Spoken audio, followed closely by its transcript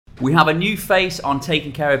We have a new face on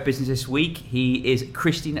Taking Care of Business this week. He is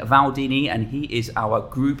Christian Valdini, and he is our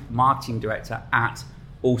Group Marketing Director at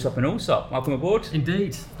Allsop and Allsop. Welcome aboard.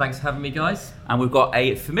 Indeed. Thanks for having me, guys. And we've got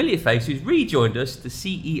a familiar face who's rejoined us, the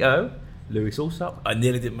CEO, Lewis Allsop. I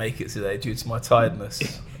nearly didn't make it today due to my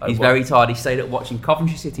tiredness. He's very tired. He stayed up watching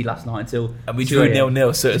Coventry City last night until and we drew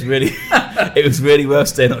 0-0, so it was really worth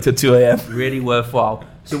staying up till 2 a.m. Really worthwhile.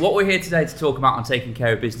 So what we're here today to talk about on Taking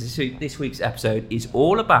Care of Business, this week's episode is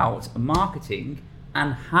all about marketing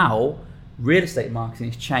and how real estate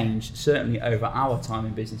marketing has changed, certainly over our time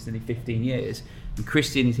in business, nearly 15 years. And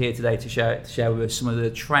Christian is here today to share with us some of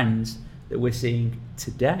the trends that we're seeing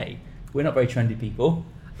today. We're not very trendy people.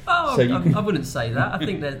 Oh, so I wouldn't say that. I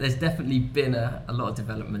think that there's definitely been a lot of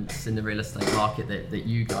developments in the real estate market that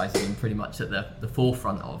you guys have been pretty much at the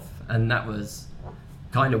forefront of. And that was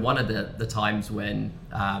kind of one of the times when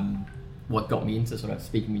what got me into sort of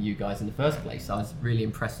speaking with you guys in the first place. I was really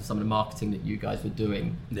impressed with some of the marketing that you guys were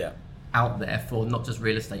doing out there for not just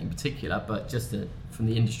real estate in particular, but just from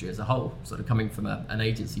the industry as a whole. Sort of coming from an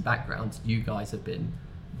agency background, you guys have been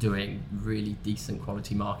doing really decent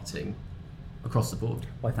quality marketing across the board.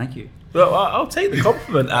 Why, thank you. Well, I'll take the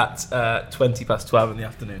compliment at 20 past 12 in the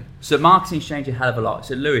afternoon. So marketing's changed a hell of a lot.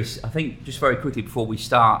 So Lewis, I think just very quickly before we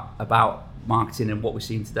start about marketing and what we're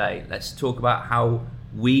seeing today, let's talk about how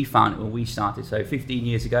we found it when we started. So 15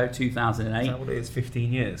 years ago, 2008. Is that what it is,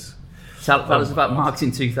 15 years? Tell us about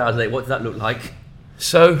marketing 2008. What did that look like?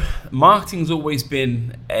 So marketing's always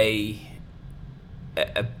been a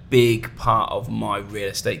big part of my real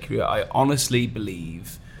estate career. I honestly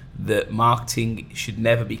believe that marketing should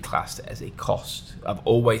never be classed as a cost. I've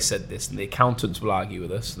always said this, and the accountants will argue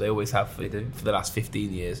with us. They always have for the last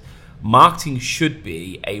 15 years. Marketing should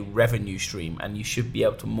be a revenue stream, and you should be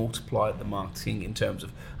able to multiply the marketing in terms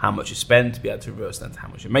of how much you spend to be able to reverse that to how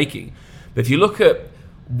much you're making. But if you look at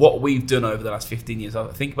what we've done over the last 15 years, I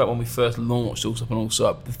think about when we first launched Allsop and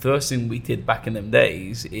Allsop, the first thing we did back in them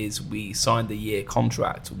days is we signed a year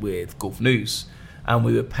contract with Gulf News, and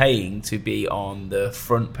we were paying to be on the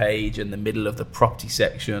front page and the middle of the property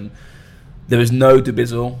section. There was no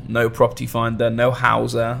Dubizzle, no Property Finder, no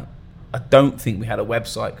Houser. I don't think we had a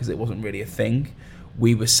website because it wasn't really a thing.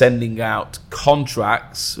 We were sending out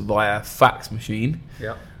contracts via fax machine.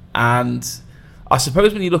 Yeah. And I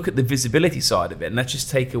suppose when you look at the visibility side of it, and let's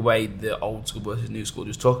just take away the old school versus new school,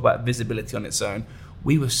 just talk about visibility on its own,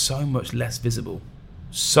 we were so much less visible.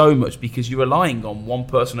 So much, because you're relying on one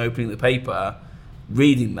person opening the paper,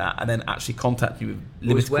 reading that, and then actually contacting you with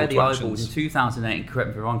limited where the actions. eyeballs in 2008, and correct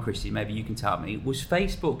me if I'm wrong, Christy, maybe you can tell me, was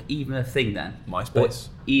Facebook even a thing then? MySpace.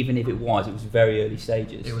 Or even if it was very early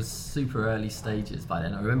stages. It was super early stages by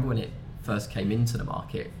then. I remember when it first came into the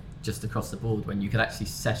market, just across the board, when you could actually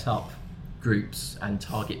set up groups and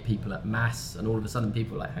target people at mass, and all of a sudden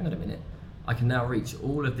people were like, hang on a minute, I can now reach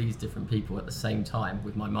all of these different people at the same time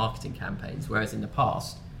with my marketing campaigns, whereas in the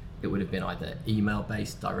past it would have been either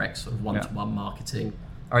email-based, direct sort of one-to-one marketing,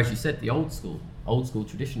 or as you said, the old school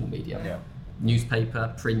traditional media,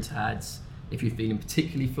 newspaper, print ads. If you're feeling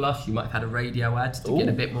particularly flush, you might have had a radio ad to get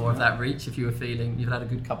a bit more of that reach. If you were feeling you've had a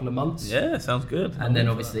good couple of months, Sounds good. And then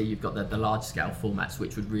obviously you've got the large-scale formats,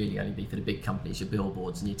 which would really only be for the big companies, your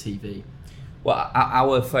billboards and your TV. Well,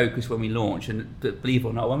 our focus when we launched, and believe it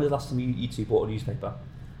or not, when was the last time you two bought a newspaper?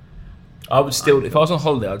 I would still, if I was on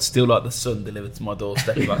holiday, I'd still like the Sun delivered to my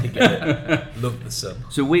doorstep if I could get it. Love the Sun.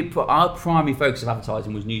 So our primary focus of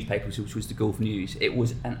advertising was newspapers, which was the Gulf News. It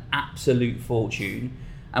was an absolute fortune.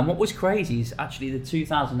 And what was crazy is actually the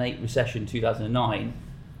 2008 recession, 2009,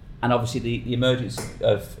 and obviously the emergence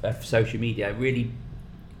of social media really,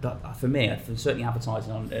 for me, certainly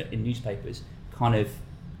advertising in newspapers, kind of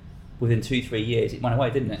within 2-3 years, it went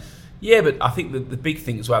away, didn't it? Yeah, but I think the big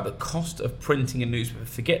thing as well, the cost of printing a newspaper,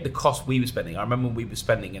 forget the cost we were spending. I remember when we were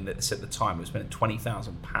spending, and at the time, we were spending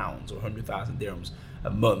 £20,000 or 100,000 dirhams a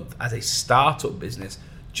month as a startup business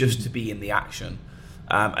just to be in the action.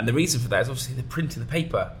 And the reason for that is obviously the print of the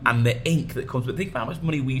paper and the ink that comes with it. Think about how much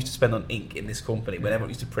money we used to spend on ink in this company whenever we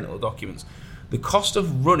used to print all the documents. The cost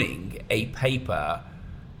of running a paper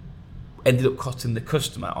ended up costing the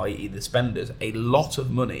customer, i.e. the spenders, a lot of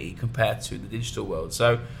money compared to the digital world.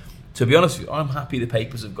 So, to be honest with you, I'm happy the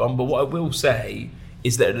papers have gone, but what I will say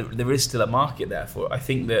is that there is still a market there for it. I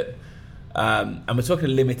think that, and we're talking a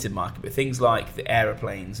limited market, but things like the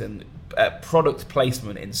aeroplanes and product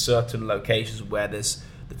placement in certain locations where there's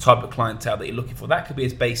the type of clientele that you're looking for, that could be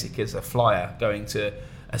as basic as a flyer going to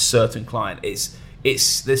a certain client.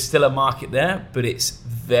 There's still a market there, but it's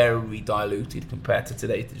very diluted compared to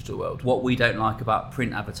today's digital world. What we don't like about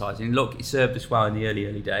print advertising, look, it served us well in the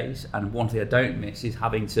early days, and one thing I don't miss is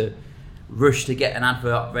having to rush to get an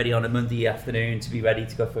advert ready on a Monday afternoon to be ready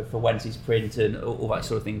to go for Wednesday's print and all that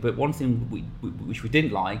sort of thing. But one thing which we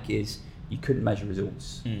didn't like is you couldn't measure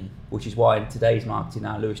results, which is why in today's marketing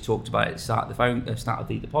now, Lewis talked about it at the start of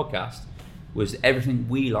the podcast, was everything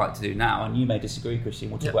we like to do now, and you may disagree, Christian,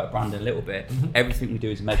 we'll talk about brand in a little bit, everything we do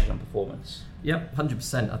is measured on performance. Yep,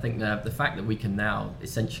 100%. I think the fact that we can now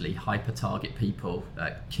essentially hyper-target people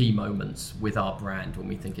at key moments with our brand when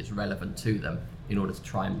we think it's relevant to them in order to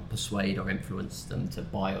try and persuade or influence them to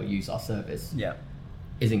buy or use our service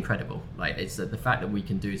is incredible. Like, it's the fact that we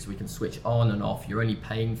can do is we can switch on and off. You're only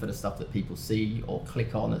paying for the stuff that people see or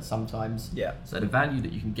click on at sometimes. Yeah. So the value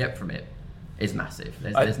that you can get from it is massive.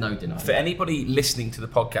 There's no denying. For anybody listening to the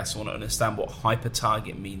podcast who want to understand what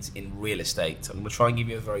hyper-target means in real estate, I'm going to try and give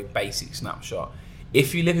you a very basic snapshot.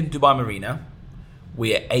 If you live in Dubai Marina,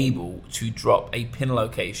 we are able to drop a pin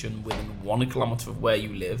location within 1 kilometre of where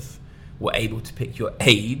you live. We're able to pick your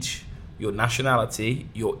age, your nationality,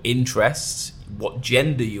 your interests, what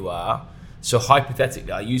gender you are. So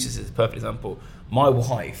hypothetically, I use this as a perfect example. My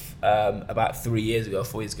wife, about 4 years ago,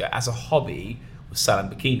 as a hobby, was selling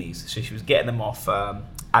bikinis. So she was getting them off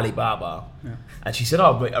Alibaba. Yeah. And she said,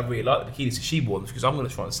 I really like the bikinis. So she bought them because I'm going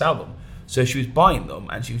to try and sell them. So she was buying them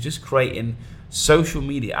and she was just creating social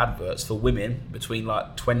media adverts for women between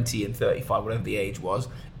like 20 and 35, whatever the age was,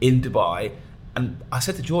 in Dubai. And I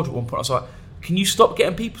said to George at one point, I was like, can you stop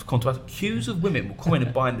getting people to come to us? Queues of women will come in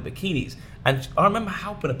and buying the bikinis. And I remember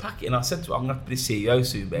helping her pack it, and I said to her, I'm going to have to be the CEO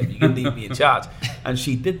soon, babe. You're going to leave me in charge. And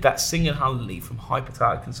she did that single-handedly from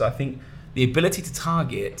hyper-targeting. So I think the ability to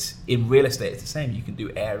target in real estate is the same. You can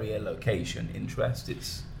do area, location, interest.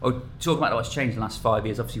 Talking about what's changed in the last 5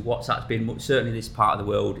 years, obviously WhatsApp's been, certainly this part of the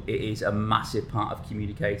world, it is a massive part of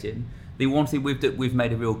communicating. The one thing we've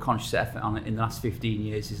made a real conscious effort on it in the last 15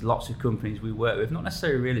 years is lots of companies we work with, not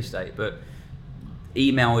necessarily real estate, but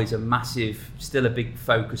email is still a big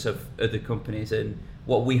focus of other companies. And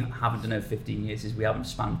what we haven't done over 15 years is we haven't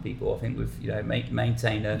spammed people. I think we've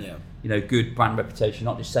maintained a good brand reputation,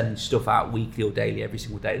 not just sending stuff out weekly or daily every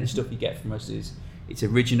single day. The stuff you get from us it's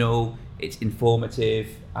original, it's informative,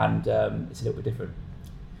 and it's a little bit different.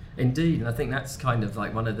 Indeed, and I think that's kind of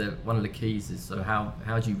like one of the keys is so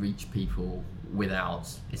how do you reach people without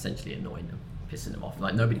essentially annoying them, pissing them off?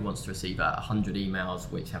 Like, nobody wants to receive 100 emails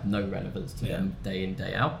which have no relevance to them day in,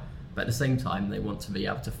 day out, but at the same time they want to be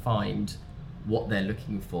able to find what they're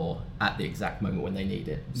looking for at the exact moment when they need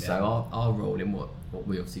it. So our role in what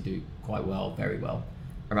we obviously do quite well, very well,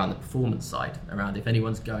 around the performance side, around if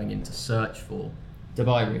anyone's going in to search for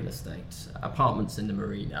Dubai real estate, apartments in the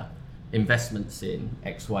marina, investments in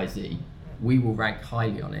XYZ, we will rank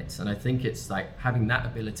highly on it. And I think it's like having that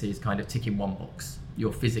ability is kind of ticking one box.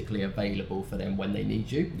 You're physically available for them when they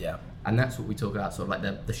need you. Yeah. And that's what we talk about, sort of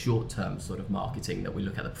like the short-term sort of marketing that we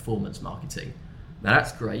look at, the performance marketing. Now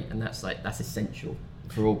that's great, and that's essential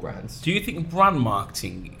for all brands. Do you think brand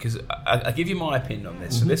marketing, because I give you my opinion on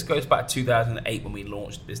this, so this goes back to 2008 when we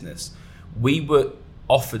launched the business, we were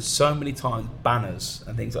offered so many times banners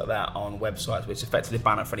and things like that on websites, which effectively a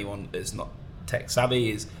banner for anyone that's not tech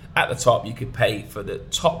savvy is at the top. You could pay for the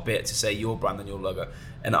top bit to say your brand and your logo,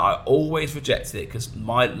 and I always rejected it because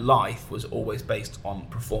my life was always based on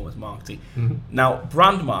performance marketing. Now,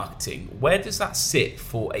 brand marketing, where does that sit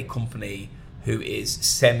for a company who is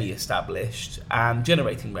semi-established and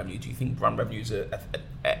generating revenue? Do you think brand revenue is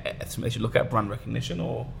something they should look at, brand recognition,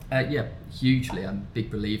 or? Yeah, hugely. I'm a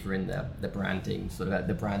big believer in the branding, sort of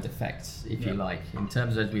the brand effects, if you like. In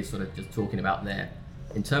terms of, as we were sort of just talking about there,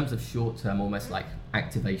 in terms of short-term, almost like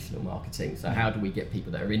activational marketing. So how do we get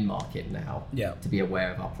people that are in market now to be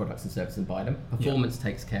aware of our products and services and buy them? Performance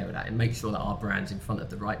takes care of that and makes sure that our brand's in front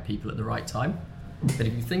of the right people at the right time. But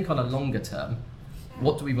if you think on a longer term,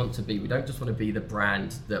 what do we want to be? We don't just want to be the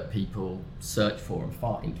brand that people search for and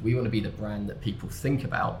find. We want to be the brand that people think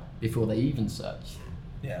about before they even search.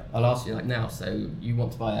 Yeah. I'll ask you like now, so you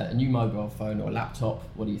want to buy a new mobile phone or a laptop,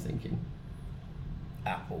 what are you thinking?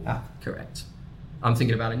 Apple. Correct. I'm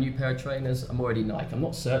thinking about a new pair of trainers, I'm already Nike. I'm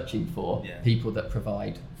not searching for people that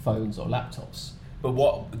provide phones or laptops. But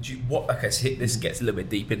okay, so this gets a little bit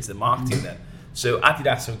deep into the marketing then. So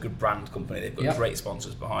Adidas are a good brand company. They've got great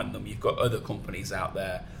sponsors behind them. You've got other companies out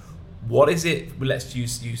there. What is it? Well, let's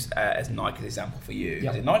use as Nike as an example for you.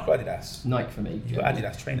 Is it Nike or Adidas? Nike for me. You've got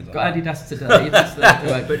Adidas trainers on. Got Adidas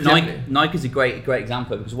today. But Nike is a great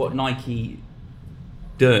example because what Nike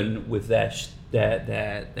done with their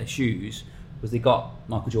shoes was they got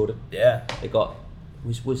Michael Jordan. Yeah. They got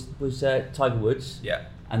was Tiger Woods. Yeah.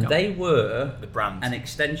 And they were the brand, an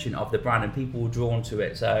extension of the brand, and people were drawn to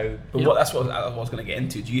it. So, that's what I was going to get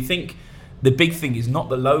into. Do you think the big thing is not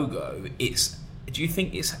the logo? It's do you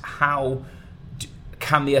think it's how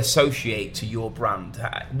can they associate to your brand?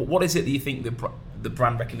 What is it that you think the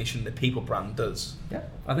brand recognition, the people brand does? Yeah,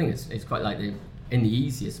 I think it's quite like in the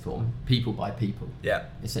easiest form, people buy people. Yeah.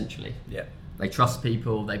 Essentially. Yeah. They trust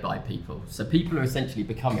people, they buy people. So people are essentially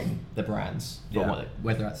becoming the brands. Yeah.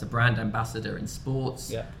 Whether it's a brand ambassador in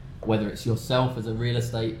sports, Yeah. whether it's yourself as a real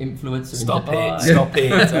estate influencer Stop in Dubai. Stop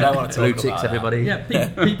it. I don't want to talk Blue about ticks, that. everybody. Yeah,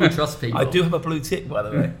 people trust people. I do have a blue tick, by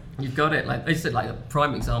the way. You've got it. Like they said, like a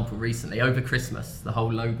prime example recently over Christmas, the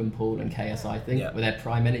whole Logan Paul and KSI thing Yeah. with their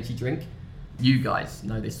Prime Energy drink. You guys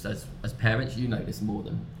know this as parents. You know this more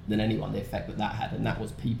than anyone. The effect that had, and that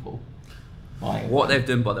was people buying. What they've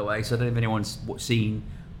done, by the way, so I don't know if anyone's seen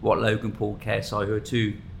what Logan Paul, KSI, who are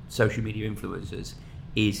two social media influencers,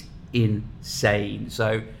 is insane.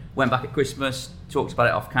 So went back at Christmas, talked about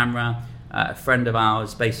it off camera. A friend of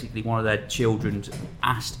ours, basically one of their children,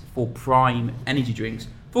 asked for Prime energy drinks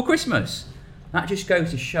for Christmas. That just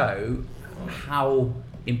goes to show how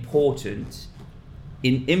important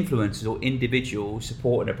influencers or individuals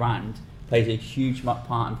supporting a brand plays a huge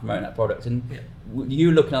part in promoting that product. And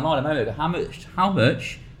you looking online a moment ago, how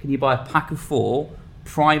much can you buy a pack of 4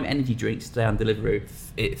 Prime energy drinks today on Deliveroo?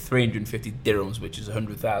 350 dirhams, which is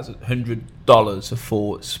 $100 for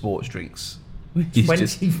 4 sports drinks.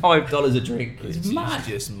 $25 a drink. It's mad. It's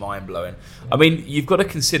just mind blowing. I mean, you've got to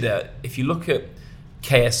consider if you look at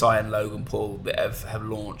KSI and Logan Paul that have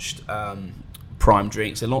launched Prime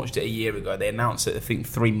drinks. They launched it a year ago. They announced it, I think,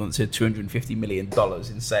 3 months at $250 million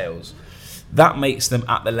in sales. That makes them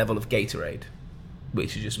at the level of Gatorade,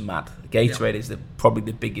 which is just mad. Gatorade is probably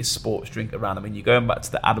the biggest sports drink around. I mean, you're going back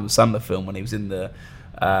to the Adam Sandler film when he was in the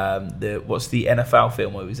what's the NFL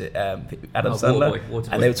film? What was it? Adam Sandler. Waterboy.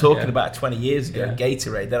 And they were talking about 20 years ago,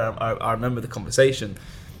 Gatorade. Then I remember the conversation.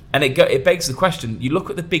 And it begs the question, you look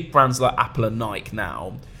at the big brands like Apple and Nike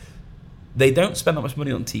now, they don't spend that much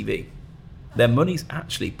money on TV. Their money's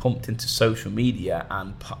actually pumped into social media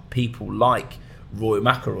and people like Roy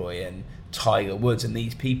McIlroy and Tiger Woods and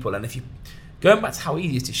these people. And if you going back to how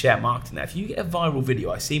easy it is to share marketing now, if you get a viral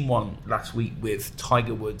video, I seen one last week with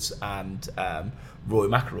Tiger Woods and Roy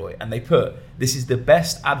McIlroy, and they put, this is the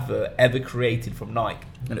best advert ever created from Nike.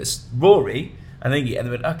 And it's Rory, and they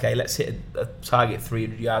went, okay, let's hit a target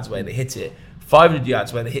 300 yards away. They hit it 500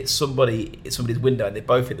 yards where they hit somebody's window, and they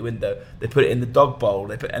both hit the window. They put it in the dog bowl.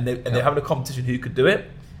 They're having a competition who could do it.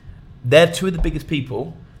 They're two of the biggest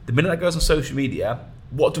people. The minute that goes on social media,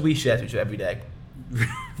 what do we share to each other every day?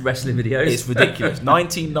 Wrestling videos. It's ridiculous.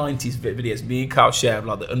 1990s videos. Me and Carl share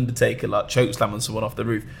like the Undertaker, like chokeslamming someone off the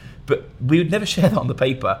roof. But we would never share that on the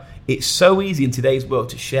paper. It's so easy in today's world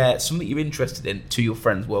to share something you're interested in to your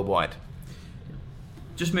friends worldwide.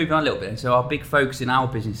 Just moving on a little bit. So our big focus in our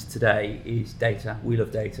business today is data. We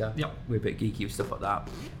love data. Yep. We're a bit geeky with stuff like that.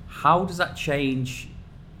 How does that change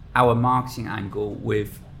our marketing angle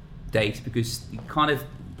with data? Because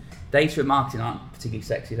data and marketing aren't particularly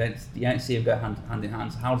sexy. You don't see them go hand in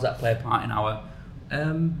hand. So how does that play a part in our...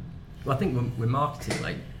 Well, I think when we're marketing,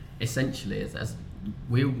 like essentially, as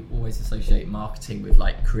we always associate marketing with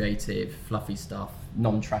like creative, fluffy stuff,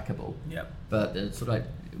 non-trackable. Yeah. But sort of like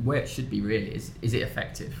where it should be really is it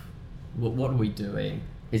effective? What are we doing?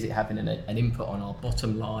 Is it having an input on our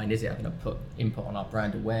bottom line? Is it having input on our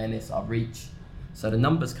brand awareness, our reach? So the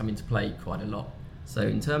numbers come into play quite a lot. So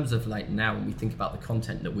in terms of like now when we think about the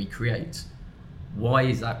content that we create, why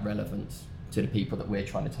is that relevant to the people that we're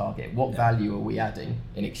trying to target? What value are we adding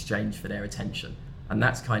in exchange for their attention? And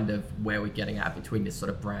that's kind of where we're getting at between this sort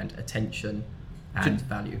of brand attention and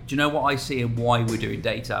value. Do you know what I see and why we're doing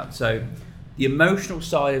data? So the emotional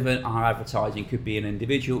side of our advertising could be an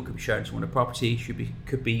individual, could be showing someone a property,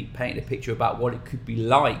 could be painting a picture about what it could be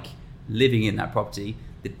like living in that property.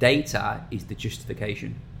 The data is the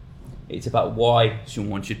justification. It's about why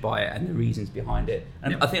someone should buy it and the reasons behind it.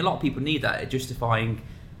 And I think a lot of people need that, justifying,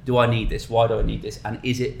 do I need this? Why do I need this? And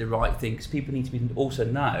is it the right thing? Because people need to also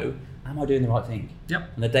know, am I doing the right thing?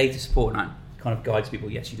 Yep. And the data support that kind of guides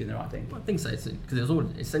people, yes, you're doing the right thing. Well, I think so, because it was all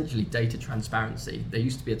essentially data transparency. There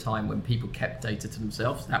used to be a time when people kept data to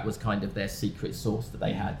themselves. That was kind of their secret source that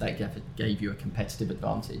they had. That gave you a competitive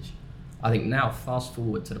advantage. I think now, fast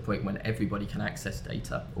forward to the point when everybody can access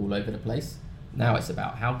data all over the place. Now it's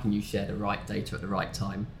about how can you share the right data at the right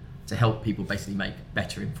time to help people basically make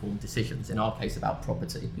better informed decisions. In our case, about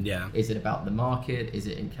property. Yeah. Is it about the market? Is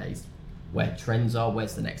it in case where trends are?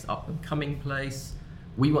 Where's the next up and coming place?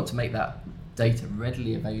 We want to make that data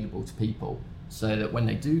readily available to people so that when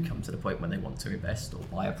they do come to the point when they want to invest or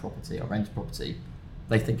buy a property or rent a property,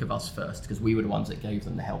 they think of us first, because we were the ones that gave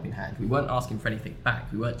them the helping hand. We weren't asking for anything back.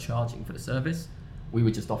 We weren't charging for the service. We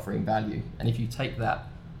were just offering value. And if you take that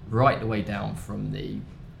right the way down from the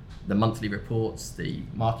monthly reports, the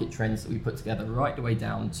market trends that we put together, right the way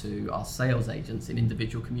down to our sales agents in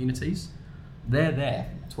individual communities. They're there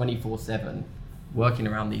 24/7, working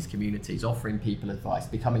around these communities, offering people advice,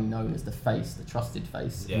 becoming known as the trusted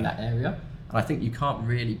face in that area. And I think you can't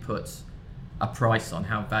really put a price on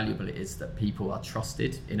how valuable it is that people are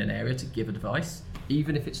trusted in an area to give advice,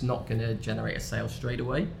 even if it's not going to generate a sale straight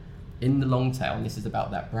away. In the long tail, and this is about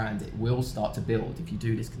that brand, it will start to build if you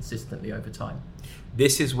do this consistently over time.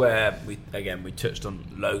 This is where we touched on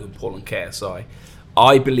Logan Paul and KSI.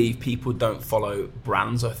 I believe people don't follow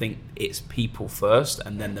brands. I think it's people first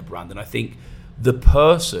and then the brand. And I think the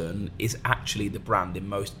person is actually the brand in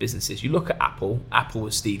most businesses. You look at Apple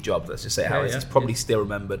was Steve Jobs, let's just say how it's probably still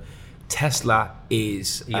remembered. Tesla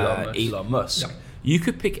is Elon Musk. Yep. You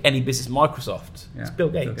could pick any business, Microsoft, it's Bill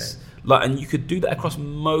Gates. And you could do that across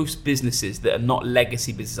most businesses that are not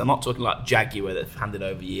legacy businesses. I'm not talking like Jaguar that have handed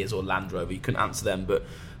over years or Land Rover. You couldn't answer them, but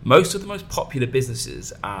most of the most popular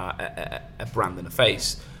businesses are a brand and a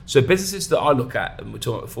face. So businesses that I look at, and we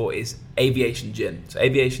talked about before, is Aviation Gin. So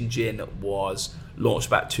Aviation Gin was launched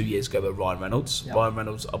about 2 years ago by Ryan Reynolds. Yep. Ryan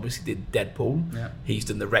Reynolds obviously did Deadpool. Yep. He's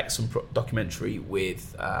done the Wrexham documentary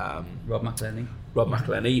with Rob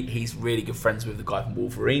McElhenney. He's really good friends with the guy from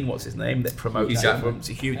Wolverine. What's his name? That promotes it.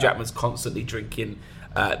 So Hugh Jackman's constantly drinking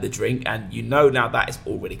the drink, and you know now that is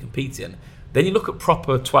already competing. Then you look at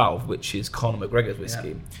Proper 12, which is Conor McGregor's whiskey.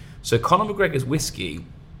 Yep. So Conor McGregor's whiskey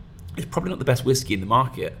is probably not the best whiskey in the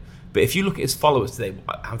market. But if you look at his followers today,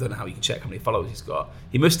 I don't know how you can check how many followers he's got.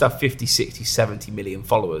 He must have 50, 60, 70 million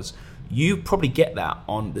followers. You probably get that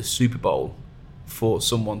on the Super Bowl for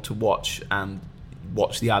someone to watch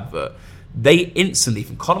the advert. They instantly,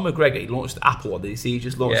 from Conor McGregor, he launched the Apple one. Did you see? He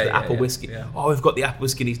just launched the Apple whiskey. Yeah. Oh, we've got the Apple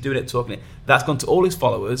whiskey and he's doing it, talking it. That's gone to all his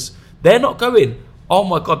followers. They're not going, oh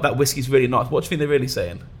my God, that whiskey's really nice. What do you think they're really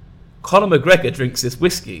saying? Conor McGregor drinks this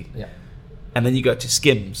whiskey. Yeah. And then you go to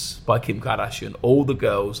Skims by Kim Kardashian. All the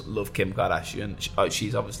girls love Kim Kardashian.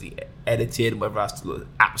 She's obviously edited and whatever else to look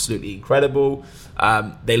absolutely incredible.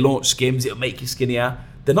 They launched Skims. It'll make you skinnier.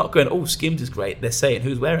 They're not going, oh, Skims is great. They're saying,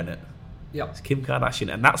 who's wearing it? Yep. It's Kim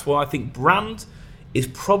Kardashian. And that's why I think brand is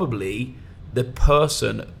probably the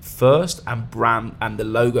person first and brand and the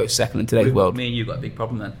logo second in today's world. Me and you got a big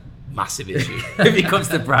problem then. Massive issue. If it comes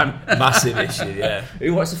to brand. Massive issue, yeah.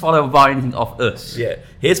 Who wants to follow or buy anything off us? Yeah.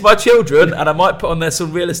 Here's my children, and I might put on there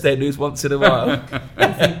some real estate news once in a while.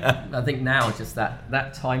 I think now just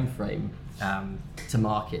that time frame to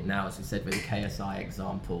market now, as we said with the KSI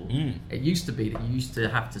example, it used to be that you used to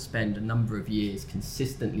have to spend a number of years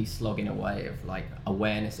consistently slogging away of like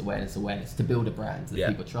awareness to build a brand that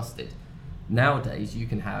people trusted. Nowadays, you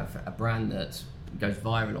can have a brand that goes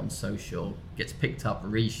viral on social, gets picked up,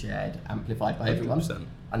 reshared, amplified by everyone, 100%.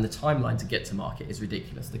 And the timeline to get to market is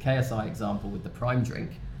ridiculous. The KSI example with the Prime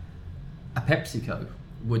drink, a PepsiCo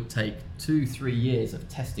would take 2-3 years of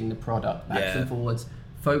testing the product back and forwards,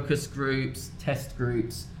 focus groups, test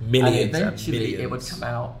groups, millions, and eventually millions. It would come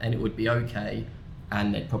out and it would be okay,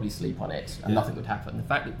 and they'd probably sleep on it and nothing would happen. The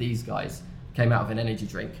fact that these guys came out of an energy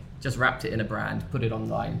drink, just wrapped it in a brand, put it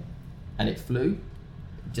online, and it flew,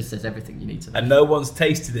 just says everything you need to know. And no one's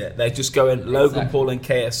tasted it. They're just going Logan Paul and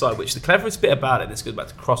KSI, which the cleverest bit about it, this goes back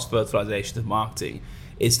to cross-fertilisation of marketing,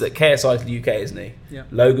 is that KSI is the UK, isn't he? Yeah.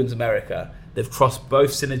 Logan's America. They've crossed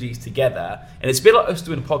both synergies together. And it's a bit like us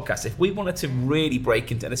doing a podcast. If we wanted to really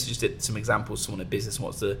break into, and this is just some examples, someone in business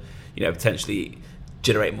wants to, potentially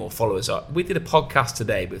generate more followers. We did a podcast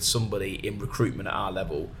today with somebody in recruitment at our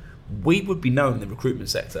level. We would be known in the recruitment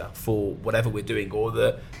sector for whatever we're doing, or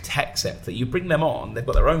the tech sector. You bring them on, they've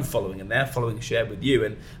got their own following, and their following is shared with you,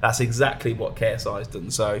 and that's exactly what KSI has done.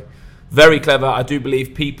 So, very clever. I do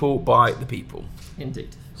believe people buy the people.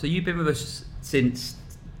 Indeed. So you've been with us since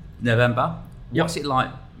November. Yep. What's it like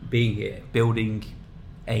being here, building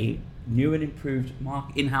a new and improved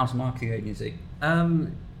in-house marketing agency? I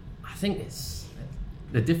think it's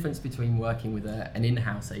the difference between working with an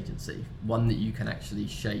in-house agency, one that you can actually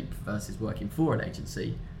shape, versus working for an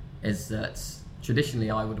agency, is that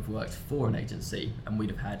traditionally I would have worked for an agency and we'd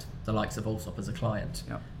have had the likes of Allsop as a client.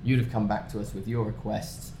 Yep. You'd have come back to us with your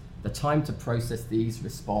requests. The time to process these,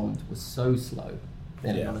 respond, was so slow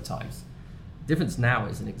then a lot of times. Difference now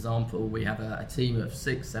is an example, we have a team of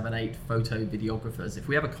 6, 7, 8 photo videographers. If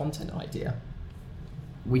we have a content idea,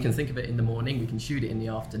 we can think of it in the morning, we can shoot it in the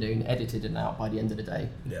afternoon, edit it and out by the end of the day.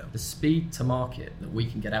 Yeah. The speed to market that we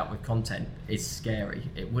can get out with content is scary.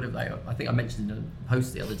 It would have, I think I mentioned in a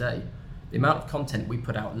post the other day, the amount of content we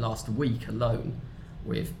put out last week alone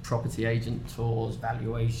with property agent tours,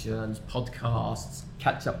 valuations, podcasts,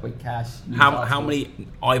 catch up with cash. How many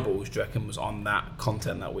eyeballs do you reckon was on that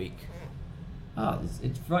content that week?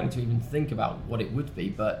 It's frightening to even think about what it would be,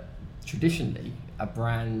 but traditionally a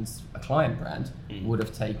client brand would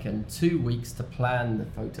have taken 2 weeks to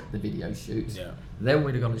plan the video shoots. Then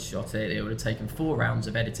we'd have gone and shot it. It would have taken 4 rounds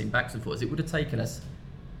of editing backs and forwards. It would have taken us,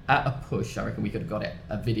 at a push, I reckon we could have got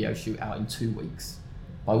a video shoot out in 2 weeks.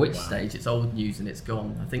 By which stage it's old news and it's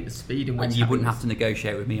gone. I think the speed in which... And you wouldn't have to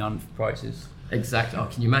negotiate with me on prices. Exactly. Oh,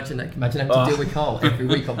 can you imagine that? Imagine having to deal with Carl every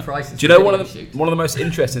week on prices. Do you know one of the most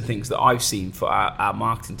interesting things that I've seen for our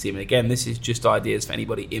marketing team, and again, this is just ideas for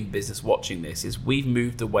anybody in business watching this, is we've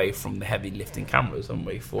moved away from the heavy lifting cameras, haven't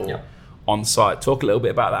we, for on-site. Talk a little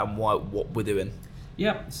bit about that and what we're doing.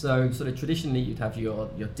 Yeah, so sort of traditionally you'd have your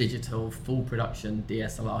digital full production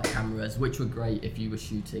DSLR cameras, which were great if you were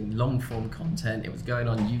shooting long form content. It was going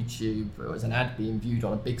on YouTube, it was an ad being viewed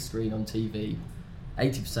on a big screen on TV.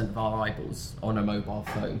 80% of our eyeballs on a mobile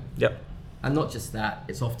phone. Yep. And not just that,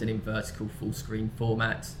 it's often in vertical full screen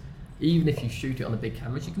formats. Even if you shoot it on the big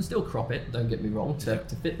cameras, you can still crop it, don't get me wrong, to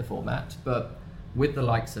fit the format. But with the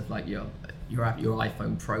likes of like your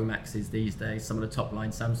iPhone Pro Maxes these days, some of the top line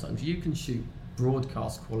Samsungs, you can shoot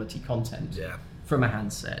broadcast quality content from a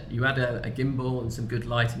handset. You add a gimbal and some good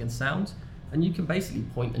lighting and sound, and you can basically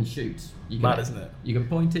point and shoot. Mad, isn't it? You can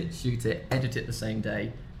point it, shoot it, edit it the same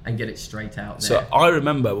day, and get it straight out there. So I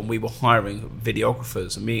remember when we were hiring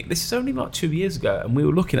videographers, this is only like 2 years ago, and we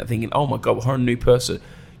were looking at thinking, oh my God, we're hiring a new person.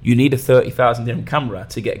 You need a 30,000 dirham camera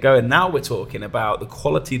to get going. Now we're talking about the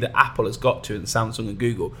quality that Apple has got to, and Samsung and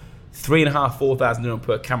Google. 3,500, 4,000 dirham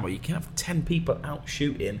per camera. You can have 10 people out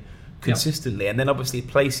shooting consistently, and then obviously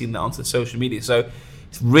placing that onto social media. So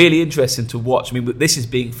it's really interesting to watch. This is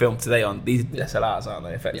being filmed today on these SLRs, aren't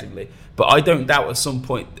they, effectively? But I don't doubt at some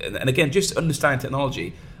point, and again, just understanding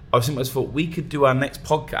technology, I've sometimes thought we could do our next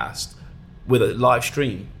podcast with a live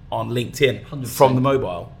stream on LinkedIn 100%. From the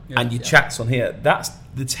mobile, and your chats on here. That's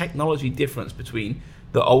the technology difference between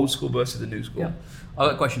the old school versus the new school. I've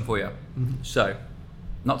got a question for you. So,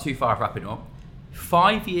 not too far off wrapping up.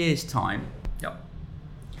 5 years' time...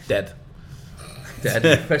 Dead.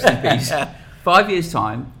 Rest in peace. 5 years'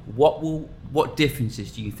 time, what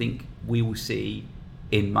differences do you think we will see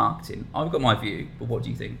in marketing? I've got my view, but what do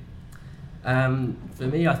you think? For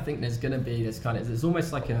me, I think there's going to be there's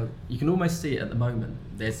almost like you can almost see it at the moment.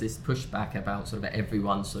 There's this pushback about sort of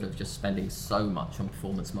everyone sort of just spending so much on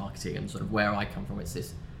performance marketing, and sort of where I come from, it's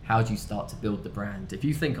this, how do you start to build the brand? If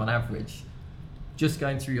you think on average, just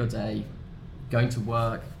going through your day, going to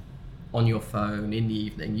work, on your phone in the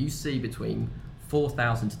evening, you see between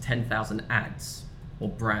 4,000 to 10,000 ads or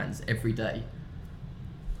brands every day.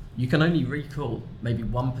 You can only recall maybe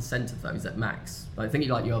 1% of those at max. I think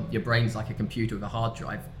like your brain's like a computer with a hard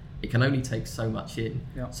drive. It can only take so much in.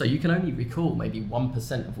 So you can only recall maybe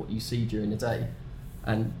 1% of what you see during the day.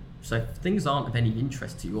 And so if things aren't of any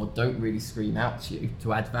interest to you or don't really scream out to you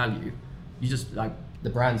to add value, you just the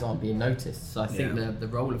brands aren't being noticed. So I think the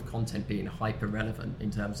role of content being hyper relevant in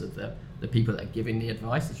terms of the people that are giving the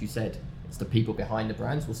advice, as you said, it's the people behind the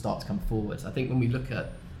brands will start to come forward. I think when we look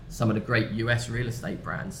at some of the great US real estate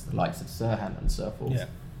brands, the likes of Sirhan and so forth,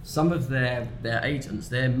 some of their agents,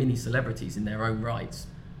 they're mini celebrities in their own rights.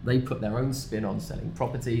 They put their own spin on selling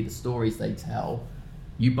property, the stories they tell.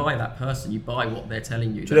 You buy that person, you buy what they're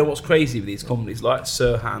telling you. Do you know what's crazy with these companies like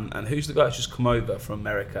Sirhan, and who's the guy that's just come over from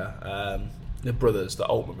America? The brothers, the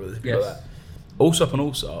Altman brothers, people like that. Allsop and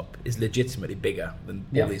Allsop is legitimately bigger than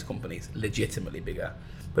all these companies, legitimately bigger.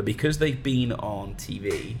 But because they've been on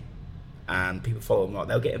TV and people follow them,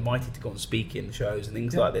 they'll get invited to go and speak in shows and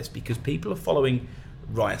things like this because people are following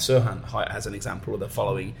Ryan Sirhan as an example, or they're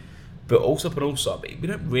following. But Allsop and Allsop, we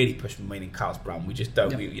don't really push the main in Carl's brand. We just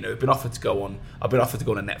don't. We've been offered to go on. I've been offered to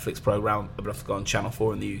go on a Netflix program. I've been offered to go on Channel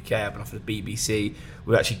 4 in the UK. I've been offered the BBC.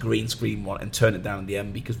 We actually green screen one and turn it down in the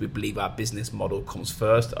end because we believe our business model comes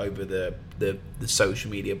first over the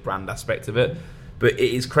social media brand aspect of it. But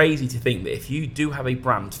it is crazy to think that if you do have a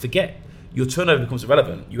brand, forget your turnover becomes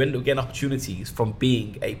irrelevant. You end up getting opportunities from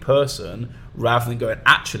being a person rather than going,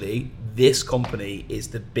 actually, this company is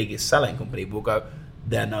the biggest selling company. We'll go,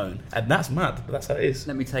 they're known. And that's mad, but that's how it is.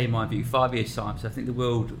 Let me tell you my view. 5 years' time, so I think the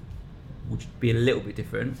world would be a little bit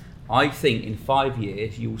different. I think in 5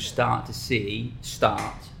 years, you'll start to see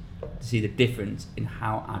the difference in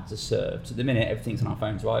how ads are served. So at the minute, everything's on our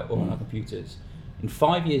phones, right, or on our computers. In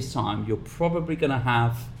 5 years' time, you're probably going to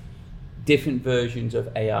have different versions of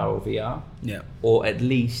AR or VR, or at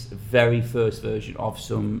least very first version of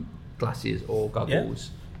some glasses or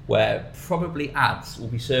goggles, where probably ads will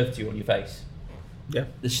be served to you on your face. Yeah.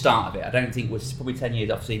 the start of it. I don't think was probably 10 years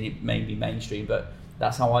I've seen it maybe mainstream, but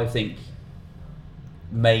that's how I think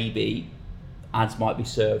maybe ads might be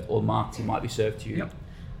served or marketing might be served to you. Yep.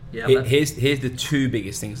 Yeah, Here's the two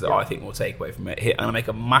biggest things that I think we'll take away from it. I'm going to make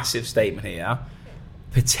a massive statement here.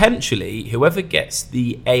 Potentially, whoever gets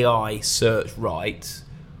the AI search right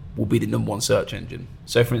will be the number one search engine.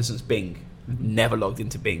 So, for instance, Bing. Never logged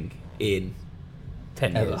into Bing in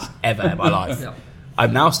 10 years, ever in my life. Yeah.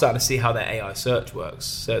 I'm now starting to see how their AI search works.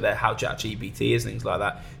 So how ChatGPT is, things like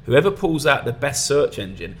that. Whoever pulls out the best search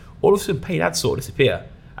engine, all of a sudden paid ads sort of disappear.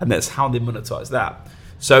 And that's how they monetize that.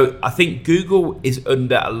 So I think Google is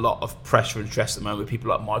under a lot of pressure and stress at the moment with people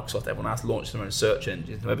like Microsoft. Everyone else launching their own search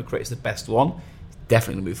engine. Whoever creates the best one is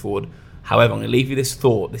definitely going to move forward. However, I'm going to leave you this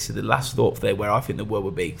thought. This is the last thought for there where I think the world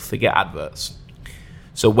will be. Forget adverts.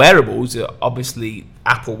 So wearables, obviously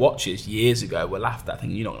Apple Watches years ago were laughed at,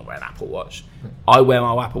 thinking you're not going to wear an Apple Watch. I wear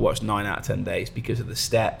my Apple Watch 9 out of 10 days because of the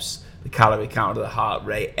steps, the calorie count, the heart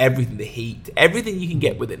rate, everything, the heat, everything you can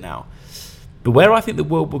get with it now. But where I think the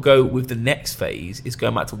world will go with the next phase is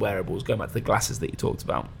going back to wearables, going back to the glasses that you talked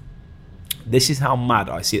about. This is how mad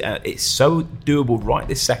I see it. It's so doable right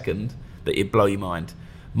this second that it blow your mind.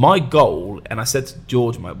 My goal, and I said to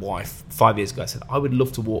George, my wife, 5 years ago, I said, I would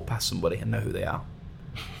love to walk past somebody and know who they are.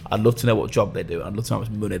 I'd love to know what job they do. I'd love to know how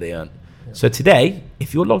much money they earn. Yeah. So today,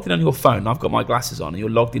 if you're logged in on your phone, I've got my glasses on, and you're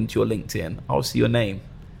logged into your LinkedIn, I will see your name.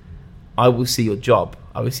 I will see your job.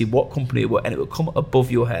 I will see what company it will, and it will come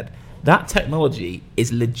above your head. That technology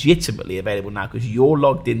is legitimately available now because you're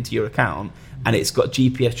logged into your account, and it's got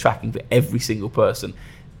GPS tracking for every single person.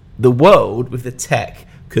 The world with the tech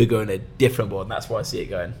could go in a different world, and that's where I see it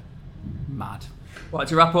going. Mad. Right,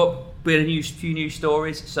 to wrap up, we had a few news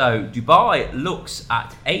stories. So Dubai looks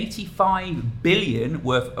at 85 billion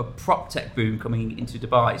worth of prop tech boom coming into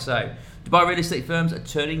Dubai. So Dubai real estate firms are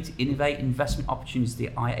turning to innovate investment opportunities to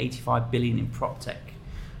eye 85 billion in prop tech.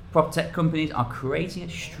 Prop tech companies are creating a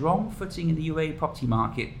strong footing in the UAE property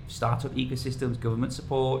market, startup ecosystems, government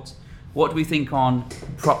support. What do we think on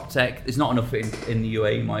prop tech? There's not enough in the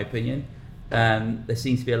UAE, in my opinion. There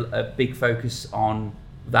seems to be a big focus on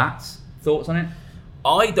that. Thoughts on it?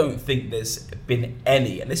 I don't think there's been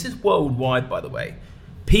any, and this is worldwide, by the way.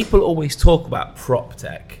 People always talk about prop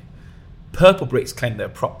tech. Purple Bricks claimed they're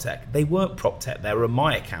prop tech. They weren't prop tech. They were a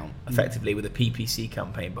My Account, effectively, with a PPC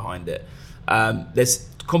campaign behind it. There's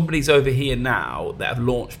companies over here now that have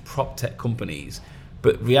launched prop tech companies,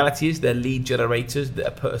 but reality is they're lead generators that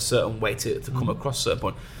are put a certain way to come across a certain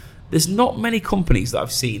point. There's not many companies that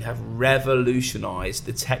I've seen have revolutionized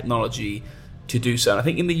the technology to do so. And I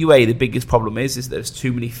think in the UAE, the biggest problem is there's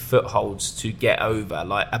too many footholds to get over,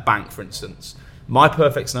 like a bank, for instance. My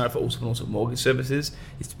perfect scenario for also mortgage services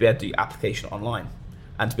is to be able to do application online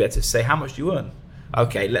and to be able to say, how much do you earn?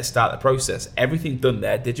 Okay, let's start the process. Everything done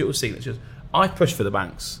there, digital signatures. I push for the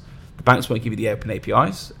banks. The banks won't give you the open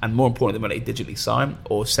APIs, and more importantly, they won't digitally sign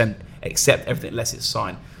or accept everything unless it's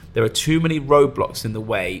signed. There are too many roadblocks in the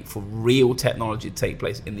way for real technology to take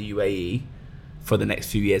place in the UAE for the next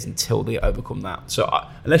few years until they overcome that. So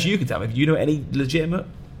unless you can tell me, if you know any legitimate?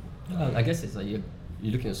 I guess it's like you're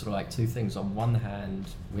looking at sort of like two things. On one hand,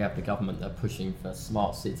 we have the government that are pushing for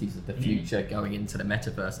smart cities of the future, going into the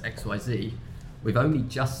metaverse, XYZ. We've only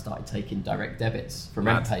just started taking direct debits for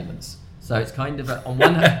rent payments. So it's kind of on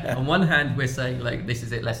one hand we're saying like this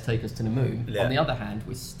is it, let's take us to the moon. Yeah. On the other hand,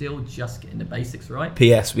 we're still just getting the basics right.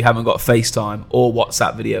 P.S. We haven't got FaceTime or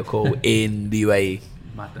WhatsApp video call in the UAE.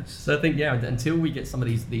 Madness. So I think until we get some of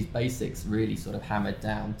these basics really sort of hammered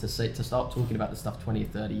down to start talking about the stuff 20 or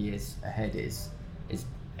 30 years ahead is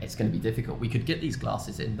it's going to be difficult. We could get these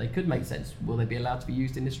glasses in; they could make sense. Will they be allowed to be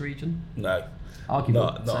used in this region? No,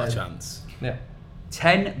 arguable. Not a chance. Yeah.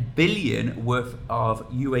 10 billion worth of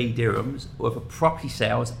UAE dirhams worth of property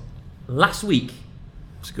sales last week.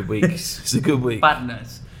 It's a good week. It's a good week.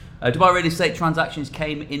 Badness. Dubai real estate transactions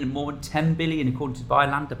came in more than 10 billion according to Dubai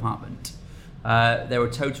Land Department. There were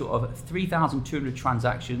a total of 3,200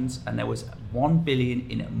 transactions, and there was 1 billion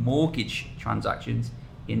in mortgage transactions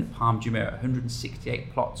in Palm Jumeirah.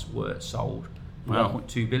 168 plots were sold. Wow.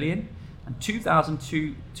 1.2 billion, and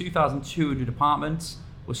 2,200 apartments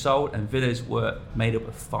were sold, and villas were made up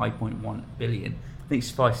of 5.1 billion. I think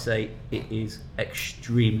suffice to say it is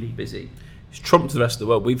extremely busy. It's trumped the rest of the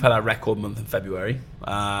world. We've had our record month in February.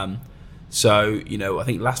 So, I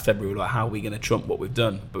think last February we were like, how are we going to trump what we've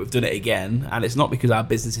done? But we've done it again, and it's not because our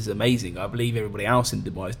business is amazing. I believe everybody else in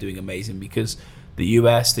Dubai is doing amazing because the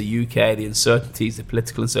US, the UK, the uncertainties, the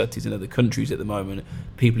political uncertainties in other countries at the moment,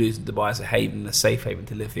 people using Dubai as a haven, a safe haven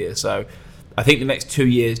to live here. So I think the next 2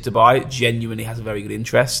 years, Dubai genuinely has a very good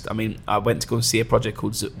interest. I mean, I went to go and see a project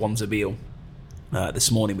called One Zabil,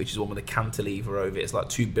 this morning, which is one with a cantilever over it. It's like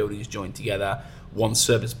 2 buildings joined together, one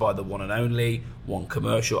serviced by the one and only, one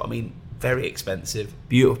commercial. I mean, very expensive,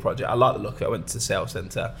 beautiful project. I like the look of it. I went to the sales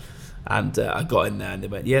centre and I got in there and they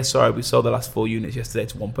went, yeah, sorry, we sold the last 4 units yesterday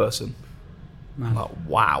to one person. I'm like,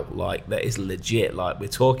 wow, like that is legit. Like we're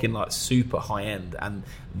talking like super high end, and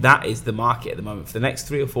that is the market at the moment. For the next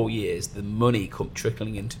 3 or 4 years, the money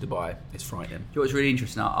trickling into Dubai is frightening. You know what's really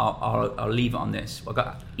interesting? I'll leave it on this. I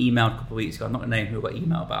got emailed a couple of weeks ago. I'm not going to name who I got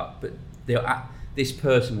emailed about, but this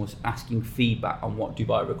person was asking feedback on what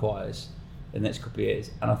Dubai requires in the next couple of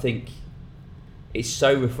years, and I think it's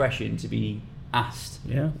so refreshing to be asked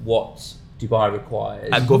what Dubai requires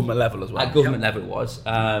At government level as well. At government level, it was.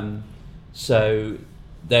 So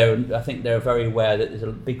I think they're very aware that there's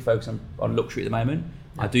a big focus on luxury at the moment.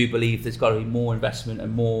 I do believe there's got to be more investment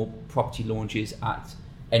and more property launches at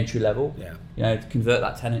entry level. To convert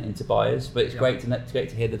that tenant into buyers. But it's great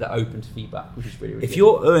to hear that they're open to feedback, which is really, really If good.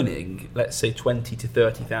 you're earning, let's say, 20 to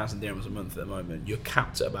 30,000 dirhams a month at the moment, you're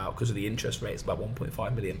capped at about, because of the interest rates, about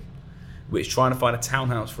 1.5 million. Which, trying to find a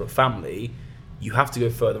townhouse for a family, you have to go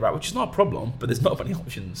further out, which is not a problem, but there's not many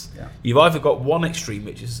options. You've either got one extreme,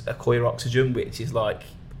 which is Accoya Oxygen, which is like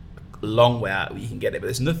a long way out where you can get it, but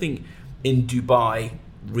there's nothing in Dubai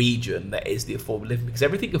region that is the affordable living, because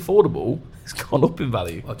everything affordable has gone up in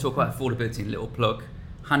value. I'll talk about affordability in a little plug.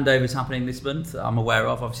 Handovers happening this month that I'm aware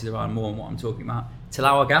of. Obviously, there are more on what I'm talking about.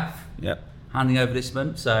 Tilal Gaff handing over this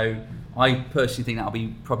month. So I personally think that'll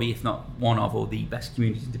be probably, if not one of, or the best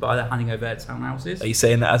communities in Dubai. They're handing over their townhouses. Are you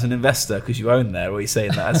saying that as an investor because you own there, or are you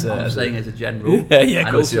saying that as a... I'm saying as a general. Yeah,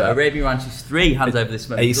 and also, Arabian Ranches 3 hands over this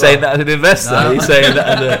month. Are you saying that as an investor? No. Are you saying that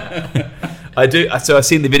as a... I do. So I've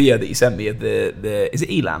seen the video that you sent me of the is it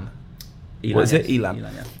Elan? What is it? Elan.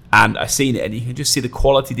 Yeah. And I've seen it, and you can just see the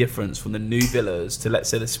quality difference from the new villas to, let's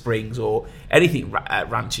say, the Springs or anything at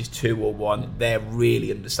Ranches 2 or 1. They're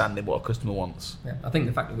really understanding what a customer wants. Yeah, I think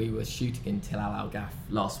the fact that we were shooting in Tilal Al Gaff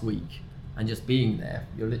last week and just being there,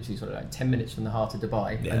 you're literally sort of like 10 minutes from the heart of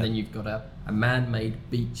Dubai, and then you've got a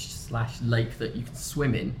man-made beach/lake that you can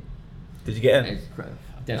swim in. Did you get in?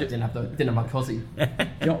 I didn't have my cosy. Do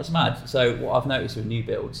you know what's mad? So what I've noticed with new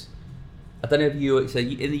builds, I don't know if you... So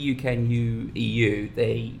in the UK and EU,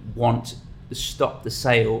 they want to stop the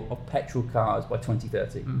sale of petrol cars by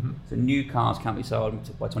 2030. So new cars can't be sold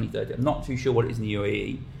by 2030. I'm not too sure what it is in the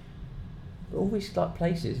UAE. But all these like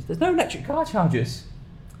places, there's no electric car chargers.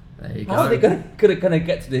 There you How go. are they going to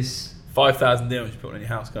get to this? 5,000 dirhams you put on your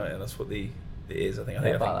house, can't you? That's what it is. I think.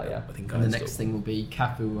 Yeah. I think. And the next thing will be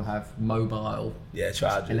Kafu will have mobile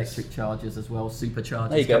chargers, electric chargers as well, superchargers.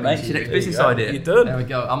 There you go, mate. It's your next business idea. You're done. There we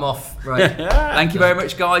go. I'm off. Right. Thank you very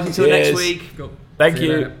much, guys. Until next week. Thank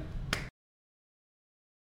you.